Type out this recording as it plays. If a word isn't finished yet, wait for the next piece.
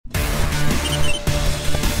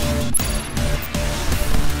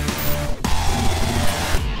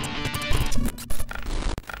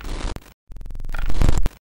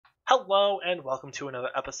Hello and welcome to another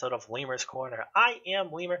episode of Lemur's Corner. I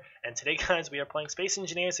am Lemur, and today, guys, we are playing Space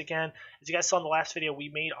Engineers again. As you guys saw in the last video, we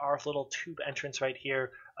made our little tube entrance right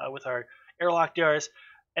here with our airlock doors,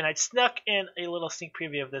 and I snuck in a little sneak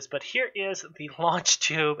preview of this, but here is the launch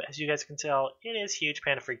tube. As you guys can tell, it is huge.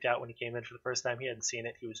 Panda freaked out when he came in for the first time. He hadn't seen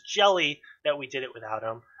it. He was jelly that we did it without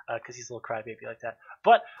him because he's a little crybaby like that.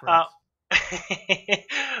 But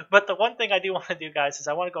but the one thing I do want to do, guys, is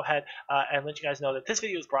I want to go ahead and let you guys know that this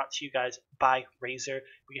video is brought to you guys by Razer.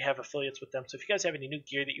 We have affiliates with them, so if you guys have any new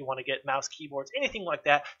gear that you want to get, mouse, keyboards, anything like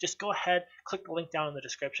that, just go ahead, click the link down in the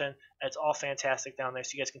description. It's all fantastic down there,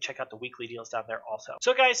 so you guys can check out the weekly deals down there also.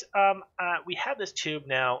 So, guys, we have this tube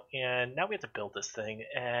now, and now we have to build this thing,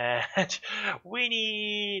 and we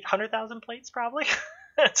need 100,000 plates probably.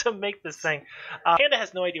 To make this thing. Panda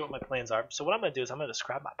has no idea what my plans are, so what I'm going to do is I'm going to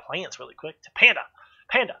describe my plans really quick to Panda.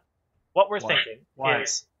 Panda, what we're thinking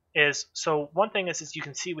is so one thing is you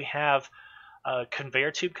can see we have a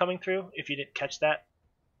conveyor tube coming through. If you didn't catch that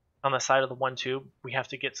on the side of the one tube, we have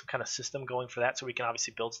to get some kind of system going for that so we can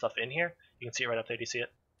obviously build stuff in here. You can see it right up there. Do you see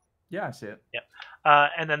it? Yeah, I see it. Yeah.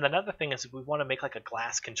 And then another thing is we want to make like a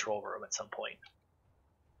glass control room at some point.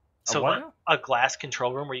 So a glass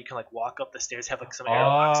control room where you can like walk up the stairs, have like some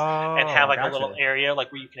airlocks, and have like a little area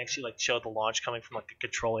like where you can actually like show the launch coming from like a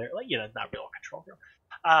control area, like not real control room.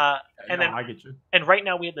 And then I get you. And right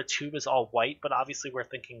now we have the tube is all white, but obviously we're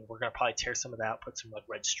thinking we're gonna probably tear some of that, put some like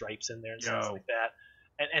red stripes in there and stuff like that,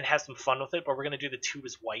 and have some fun with it. But we're gonna do the tube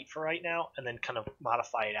is white for right now, and then kind of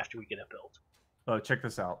modify it after we get it built. Oh, check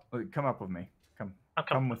this out. Come up with me.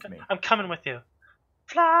 Come with me. I'm coming with you.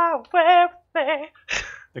 Fly away with me.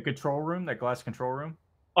 The control room, that glass control room.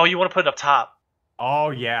 Oh, you want to put it up top?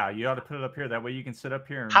 Oh yeah, you ought to put it up here. That way you can sit up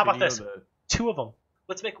here and how about this? Two of them.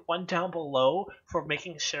 Let's make one down below for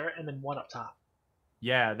making sure, and then one up top.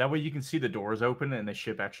 Yeah, that way you can see the doors open and the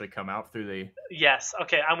ship actually come out through the. Yes.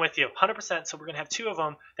 Okay, I'm with you, 100%. So we're gonna have two of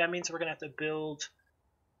them. That means we're gonna have to build.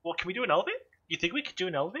 Well, can we do an elevator? You think we could do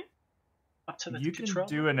an elevator? Up to the control? You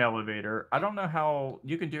can do an elevator. I don't know how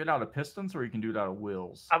you can do it out of pistons or you can do it out of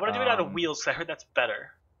wheels. I want to do it out of wheels because I heard that's better.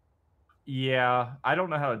 Yeah, I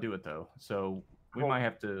don't know how to do it though, so we might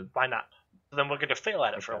have to. Why not? So then we're going to fail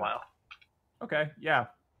at it for a while. Okay. Yeah.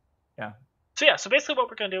 So basically, what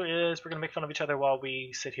we're going to do is we're going to make fun of each other while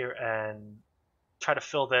we sit here and try to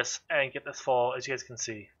fill this and get this full, as you guys can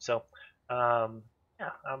see. So, I'm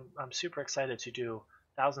super excited to do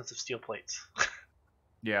thousands of steel plates.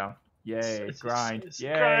 Yeah. Yay! Grind!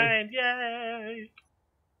 Yay! Grind! Yay!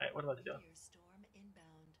 All right, what am I doing?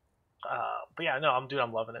 But yeah, no,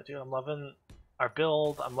 I'm loving it, dude. I'm loving our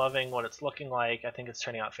build. I'm loving what it's looking like. I think it's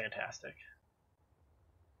turning out fantastic.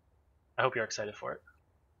 I hope you're excited for it.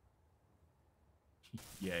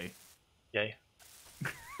 Yay. Yay.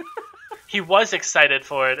 He was excited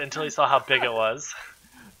for it until he saw how big it was.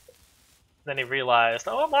 Then he realized,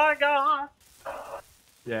 oh my god!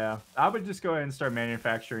 Yeah, I would just go ahead and start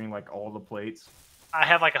manufacturing like all the plates. I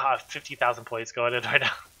have like 50,000 plates going in right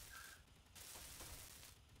now.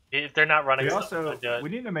 If they're not running, we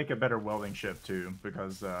need to make a better welding ship too,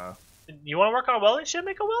 because you want to work on a welding ship?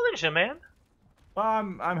 Make a welding ship, man. Well,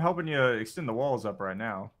 I'm helping you extend the walls up right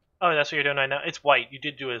now. Oh, that's what you're doing right now. It's white. You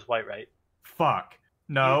did do it as white, right? Fuck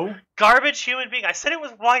no. You garbage human being. I said it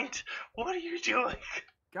was white. What are you doing?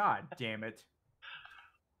 God damn it.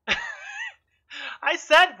 I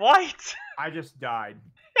said white. I just died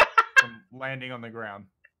from landing on the ground.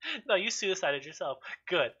 No, you suicided yourself.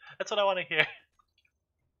 Good. That's what I want to hear.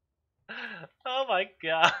 Oh my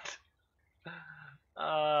god.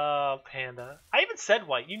 Panda. I even said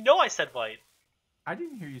white. You know I said white. I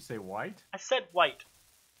didn't hear you say white. I said white.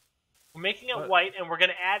 We're making it white, and we're going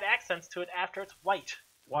to add accents to it after it's white.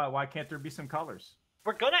 Why can't there be some colors?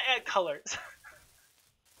 We're going to add colors.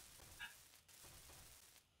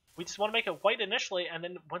 We just want to make it white initially, and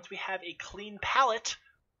then once we have a clean palette,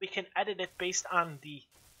 we can edit it based on the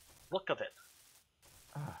look of it.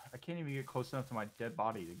 I can't even get close enough to my dead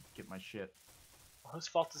body to get my shit. Well, whose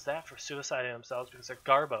fault is that for suiciding themselves because they're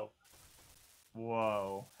garbo?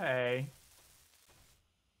 Whoa. Hey.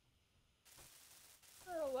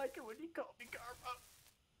 I don't like it when you call me garbo.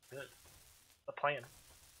 Good. The plan.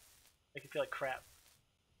 Make it feel like crap.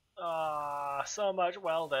 So much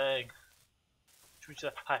welding. Should we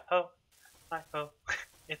just hi ho, hi ho.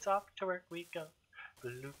 It's off to work we go.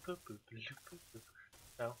 Bloop, bloop, bloop, bloop, bloop, bloop.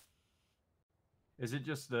 No. Is it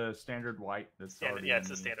just the standard white that's standard? Yeah, it's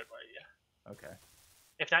the standard white. Yeah. Okay.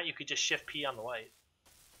 If not, you could just shift P on the white.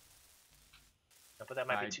 No, but that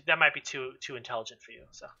might be too intelligent for you.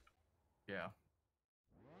 So. Yeah.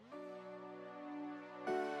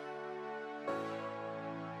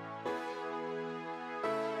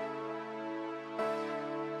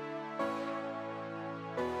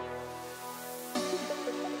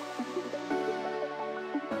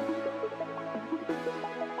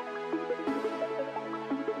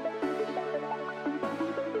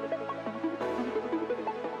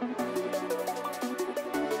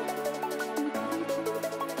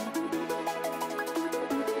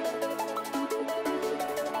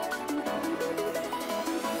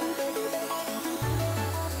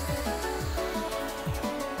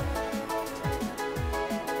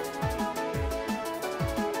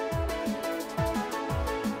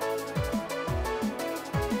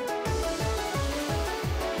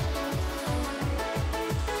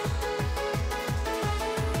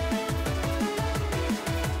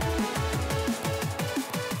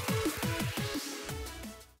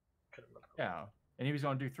 Yeah, and he was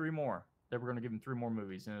going to do 3 more. They were going to give him 3 more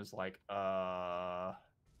movies, and it was like, I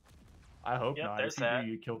hope Yep, not. there's If you do, that.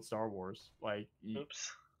 you killed Star Wars. Like,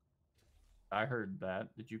 Oops. I heard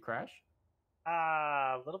that. Did you crash?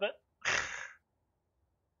 A little bit.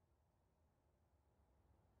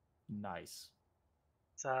 Nice.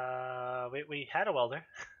 We had a welder.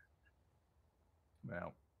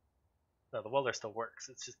 Well, No, the welder still works.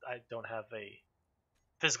 It's just I don't have a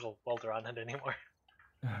physical welder on it anymore.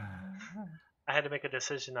 I had to make a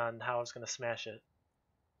decision on how I was going to smash it.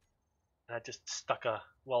 And I just stuck a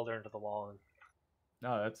welder into the wall, and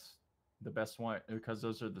no, that's the best one because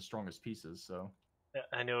those are the strongest pieces. So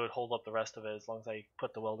I knew it would hold up the rest of it as long as I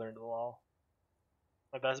put the welder into the wall.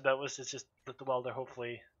 My best bet was to just let the welder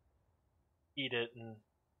hopefully eat it, and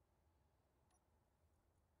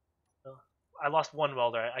well, I lost one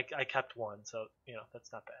welder. I kept one, so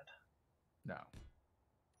that's not bad. no,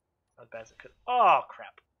 Not as bad as it could. Oh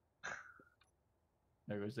crap!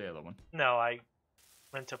 there goes the other one. No, I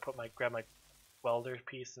went to grab my welder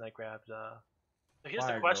piece, and I grabbed. So here's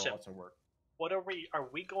the question: Lots of work. what are we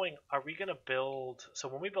gonna build? So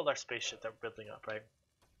when we build our spaceship that we're building up, right?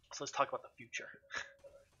 So let's talk about the future.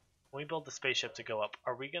 When we build the spaceship to go up,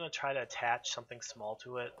 are we gonna try to attach something small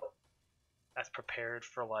to it that's prepared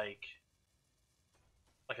for like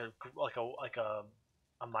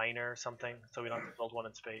a miner or something, so we don't have to build one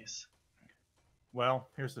in space? Well,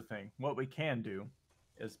 here's the thing. What we can do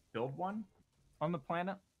is build one on the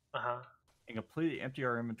planet Uh-huh. and completely empty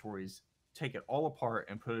our inventories, take it all apart,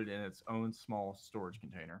 and put it in its own small storage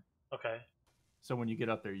container. Okay. So when you get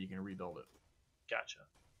up there, you can rebuild it. Gotcha.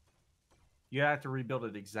 You have to rebuild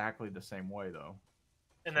it exactly the same way, though.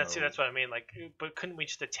 And that's what I mean. Like, but couldn't we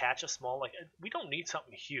just attach a small? Like, we don't need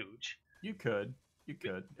something huge. You could.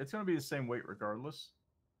 It's going to be the same weight regardless.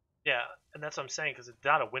 Yeah, and that's what I'm saying, because it's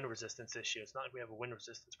not a wind resistance issue. It's not like we have a wind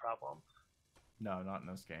resistance problem. No, not in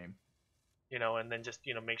this game. And then just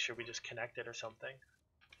make sure we just connect it or something.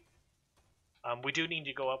 We do need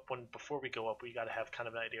to go up before we go up. We got to have kind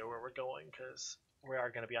of an idea where we're going, because we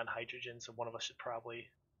are going to be on hydrogen. So one of us should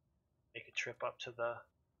probably make a trip up to the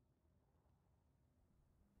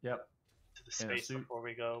space before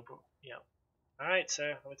we go. But, all right,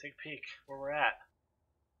 sir. Let me take a peek where we're at.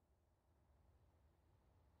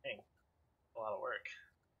 Dang, a lot of work.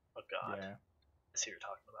 Oh God. Yeah. I see what you're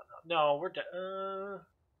talking about now. No, we're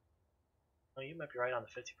oh, you might be right on the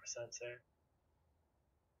 50%, sir.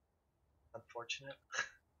 Unfortunate.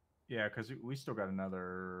 Yeah, because we still got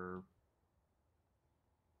another,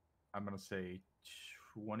 I'm going to say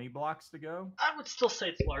 20 blocks to go. I would still say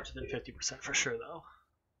it's larger than 50% for sure, though.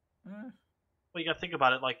 Eh. Well, you got to think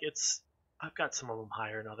about it. Like, I've got some of them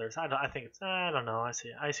higher than others. I don't know. I see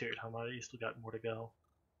what you're talking about. You still got more to go.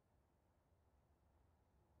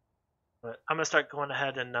 But I'm gonna start going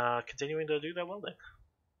ahead and continuing to do that welding.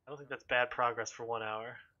 I don't think that's bad progress for 1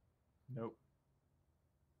 hour. Nope.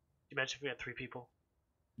 You mentioned if we had 3 people.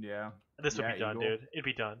 Yeah. This would be done, Eagle. dude. It'd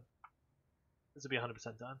be done. This would be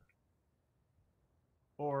 100% done.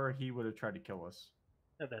 Or he would have tried to kill us.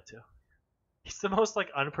 Yeah, that too. He's the most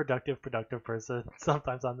unproductive, productive person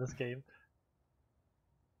sometimes on this game.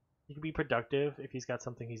 He can be productive if he's got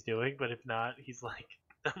something he's doing, but if not, he's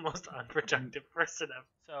the most unproductive person ever.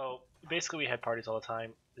 So basically, we had parties all the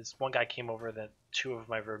time. This one guy came over that 2 of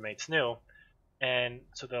my roommates knew, and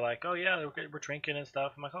so they're like, "Oh yeah, we're drinking and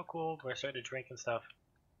stuff." I'm like, "Oh cool." We're starting to drink and stuff.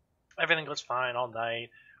 Everything goes fine all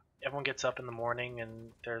night. Everyone gets up in the morning,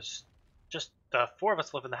 and there's just the 4 of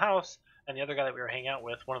us live in the house, and the other guy that we were hanging out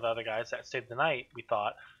with, one of the other guys that stayed the night, we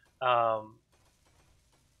thought,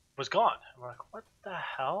 was gone. And we're like, "What the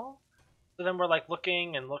hell?" So then we're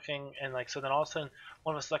looking, and so then all of a sudden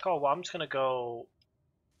one of us is like, "Oh well, I'm just gonna go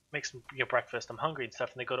make some breakfast. I'm hungry and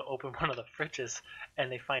stuff." And they go to open one of the fridges,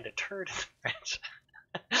 and they find a turd in the fridge.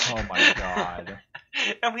 Oh my God.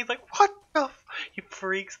 And he's like, "What the?" He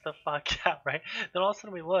freaks the fuck out, right? Then all of a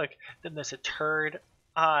sudden we look, then there's a turd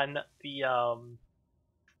on the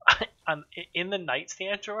in the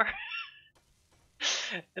nightstand drawer.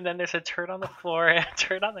 And then there's a turd on the floor and a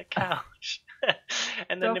turd on the couch.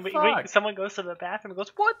 And then someone goes to the bathroom and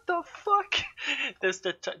goes, "What the fuck?" There's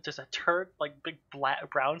a turd, big black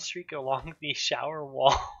brown streak along the shower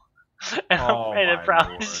wall. And a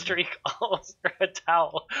brown streak all over a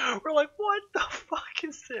towel. We're like, "What the fuck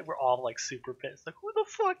is this?" We're all super pissed. Like, "Who the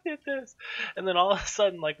fuck did this?" And then all of a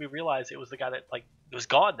sudden, we realized it was the guy that was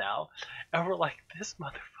gone now. And we're like, "This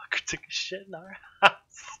motherfucker took a shit in our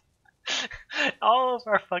house." All of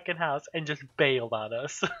our fucking house, and just bailed on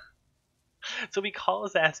us. So we call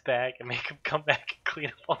his ass back and make him come back and clean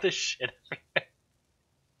up all this shit everywhere.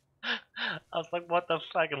 I was like, what the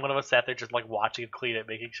fuck? And one of us sat there just like watching him clean it,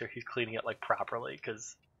 making sure he's cleaning it like properly,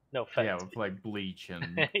 because no offense. Yeah, with like bleach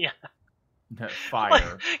and Yeah. fire.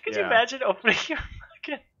 Like, could you Yeah. imagine opening your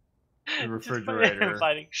fucking The just refrigerator. and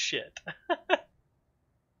finding shit?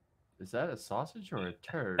 Is that a sausage or a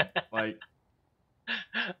turd? Like,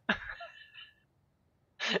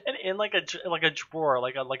 And in like a drawer,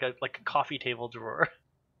 like a coffee table drawer.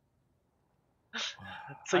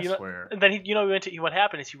 So I you know, swear. and then what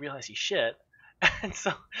happened is he realized he shit, and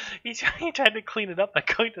so he tried to clean it up by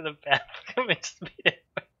going to the bathroom and just made it.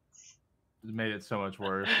 It made it so much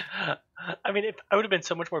worse. I mean, I would have been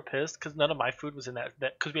so much more pissed because none of my food was in that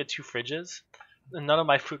because we had 2 fridges. And none of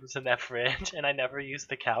my food was in that fridge, and I never used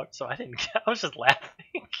the couch, so I didn't. I was just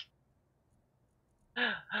laughing.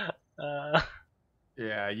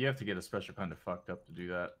 Yeah, you have to get a special kind of fucked up to do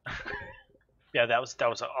that. Yeah, that was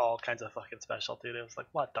all kinds of fucking special, dude. It was like,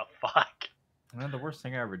 what the fuck? And the worst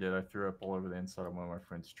thing I ever did, I threw up all over the inside of one of my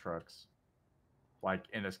friend's trucks, like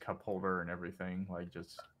in his cup holder and everything. Like,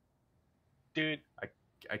 just, Dude,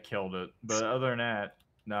 I killed it. But other than that,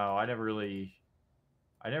 no, I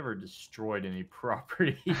never destroyed any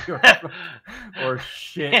property or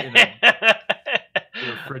shit in a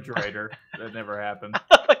refrigerator. That never happened.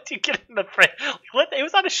 Like, you get it in the fridge. Like, it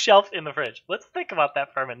was on a shelf in the fridge. Let's think about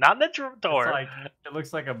that for a minute. Not in the door. It's like, it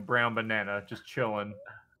looks like a brown banana just chilling.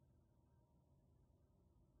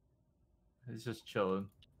 It's just chilling.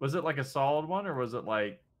 Was it like a solid one, or was it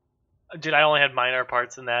like... Dude, I only had minor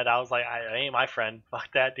parts in that. I was like, I ain't my friend. Fuck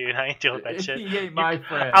that, dude. I ain't dealing with that shit. He ain't my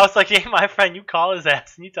friend. I was like, he ain't my friend. You call his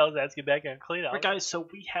ass and you tell his ass to get back here and clean it. Alright, guys, so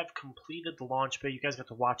we have completed the launch bay. You guys got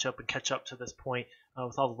to watch up and catch up to this point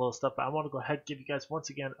with all the little stuff. But I want to go ahead and give you guys, once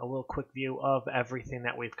again, a little quick view of everything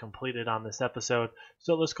that we've completed on this episode.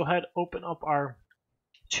 So let's go ahead and open up our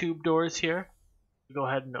tube doors here. Go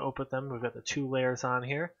ahead and open them. We've got the 2 layers on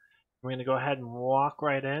here. We're going to go ahead and walk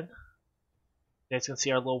right in. You guys can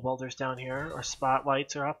see our little welders down here. Our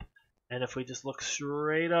spotlights are up. And if we just look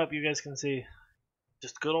straight up, you guys can see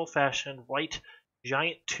just good old-fashioned white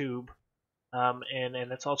giant tube.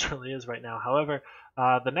 And that's all it really is right now. However,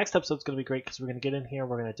 the next episode's going to be great because we're going to get in here.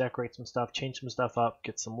 We're going to decorate some stuff, change some stuff up,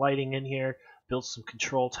 get some lighting in here, build some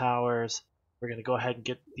control towers. We're going to go ahead and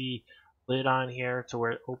get the lid on here to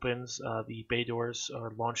where it opens. The bay doors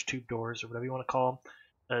or launch tube doors or whatever you want to call them.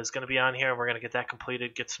 Is going to be on here, and we're going to get that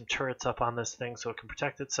completed, get some turrets up on this thing so it can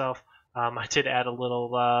protect itself. I did add a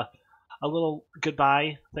little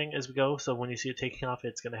goodbye thing as we go, so when you see it taking off,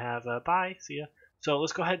 it's going to have a bye, see ya. So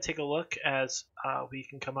let's go ahead and take a look as we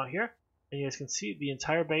can come out here, and you guys can see the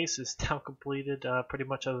entire base is now completed, pretty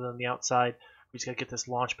much other than the outside. We just got to get this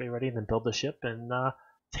launch bay ready and then build the ship and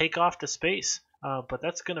take off to space. But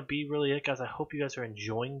that's going to be really it, guys. I hope you guys are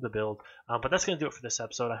enjoying the build. But that's going to do it for this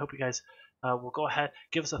episode. I hope you guys will go ahead,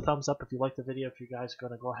 give us a thumbs up if you like the video. If you guys are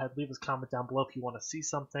going to go ahead, leave us a comment down below if you want to see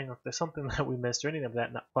something, or if there's something that we missed or any of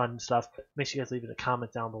that fun stuff. Make sure you guys leave it a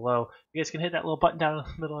comment down below. You guys can hit that little button down in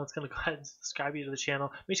the middle, and it's going to go ahead and subscribe you to the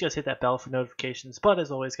channel. Make sure you guys hit that bell for notifications. But as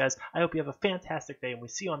always, guys, I hope you have a fantastic day, and we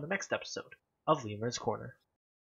see you on the next episode of Lemur's Corner.